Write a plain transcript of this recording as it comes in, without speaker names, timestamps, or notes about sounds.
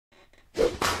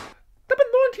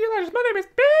Congratulations, my name is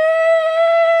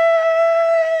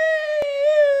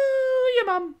your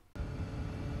mum.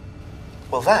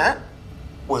 Well, that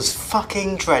was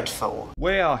fucking dreadful.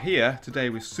 We are here today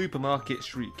with Supermarket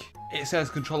Shriek. It says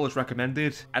controllers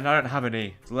recommended, and I don't have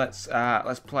any. So let's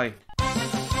play.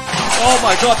 Oh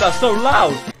my god, that's so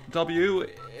loud! W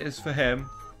is for him,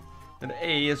 and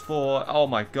E is for, oh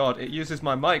my god, it uses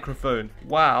my microphone.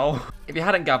 Wow. If you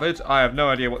hadn't gathered, I have no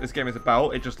idea what this game is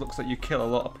about. It just looks like you kill a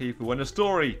lot of people in a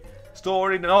story.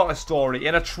 Not a story,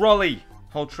 in a trolley.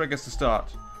 Hold triggers to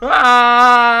start.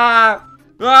 Ah!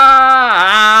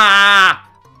 Ah!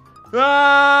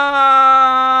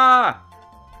 Ah!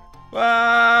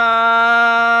 Ah!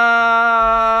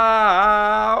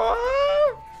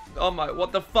 Oh my,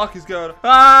 what the fuck is going on?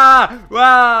 Ah!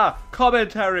 Wow!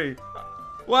 Commentary.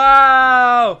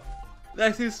 Wow!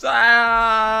 This is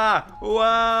wow!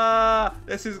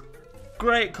 This is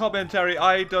great commentary.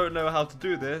 I don't know how to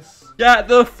do this. Get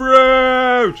the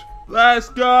fruit! Let's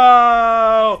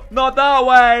go! Not that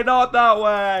way, not that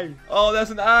way! Oh,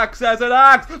 there's an axe, there's an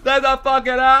axe! There's a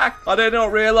fucking axe! I did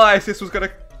not realise this was gonna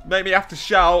make me have to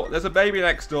shout. There's a baby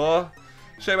next door.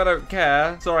 Shame I don't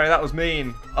care. Sorry, that was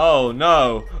mean. Oh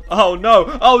no. Oh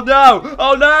no. Oh no.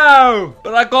 Oh no!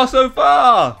 But I got so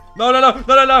far! No, no, no,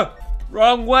 no, no, no!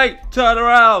 Wrong way! Turn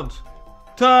around!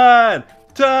 Turn!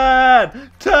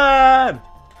 Turn! Turn!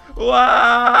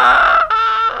 Wow!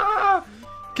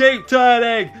 Keep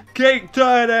turning! Keep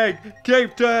turning!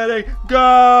 Keep turning! Go!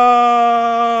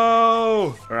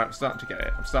 Alright, I'm starting to get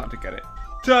it. I'm starting to get it.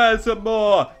 Turn some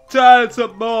more! Turn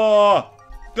some more!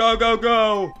 Go, go,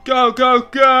 go! Go, go,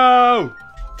 go!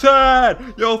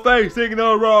 Turn! You're facing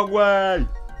the wrong way!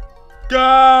 Go!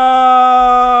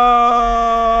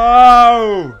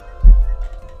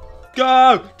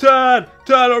 Go! Turn!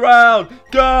 Turn around!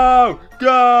 Go!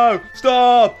 Go!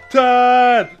 Stop!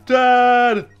 Turn!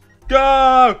 Turn!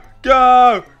 Go!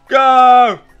 Go!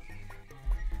 Go!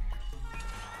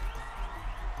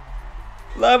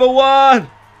 Level 1!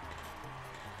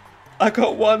 I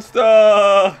got 1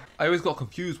 star! I always got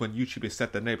confused when YouTubers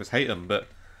said their neighbours hate them, but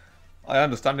I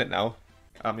understand it now.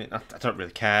 I mean, I don't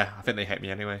really care. I think they hate me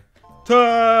anyway.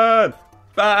 Turn!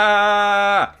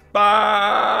 Bah!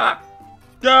 Bah!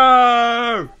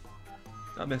 Go!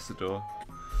 I missed the door.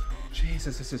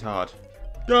 Jesus, this is hard.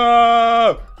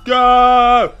 Go!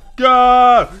 Go!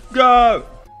 Go! Go!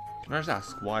 Can I just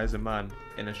ask, why is a man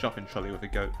in a shopping trolley with a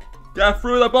goat? Get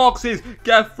through the boxes!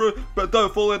 Get through, but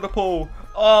don't fall in the pool.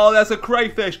 Oh, there's a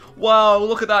crayfish. Wow,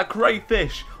 look at that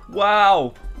crayfish.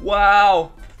 Wow.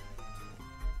 Wow.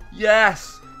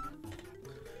 Yes.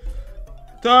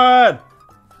 Turn.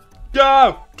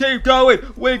 Go. Keep going.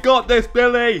 We got this,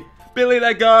 Billy. Billy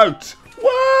the goat.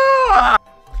 Wow.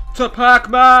 To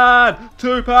Pac-Man.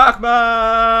 To Pac-Man.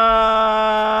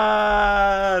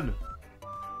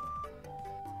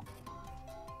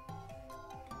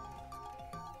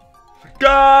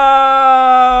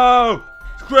 Go.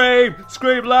 Scream!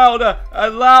 Scream louder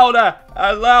and louder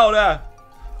and louder!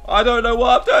 I don't know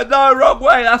what I'm doing. No, wrong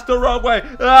way! That's the wrong way!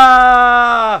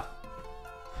 Ah!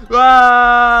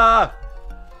 Ah!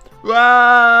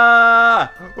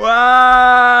 Ah!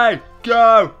 Ah!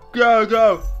 Go! Go!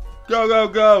 Go! Go! Go!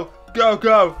 Go! Go!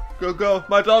 Go! Go! Go!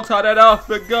 My dog's had enough.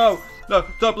 But go! No!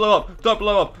 Don't blow up! Don't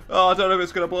blow up! Oh, I don't know if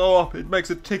it's gonna blow up. It makes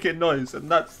a ticking noise,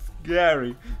 and that's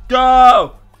scary.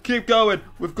 Go! Keep going.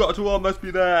 We've got to almost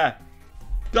be there.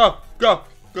 Go, go,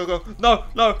 go, go. No,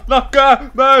 no, no, go,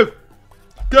 move.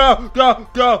 Go, go,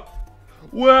 go.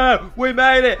 Whoa, we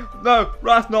made it. No,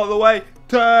 that's not the way.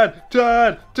 Turn,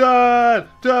 turn, turn,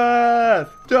 turn,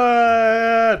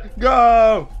 turn.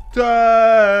 Go,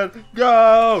 turn,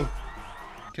 go.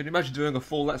 Can you imagine doing a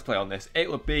full Let's Play on this? It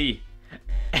would be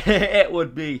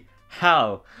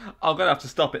hell. I'm going to have to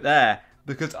stop it there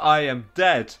because I am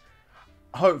dead.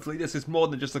 Hopefully this is more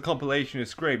than just a compilation of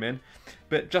screaming,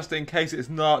 but just in case it's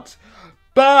not,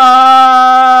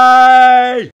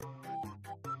 bye!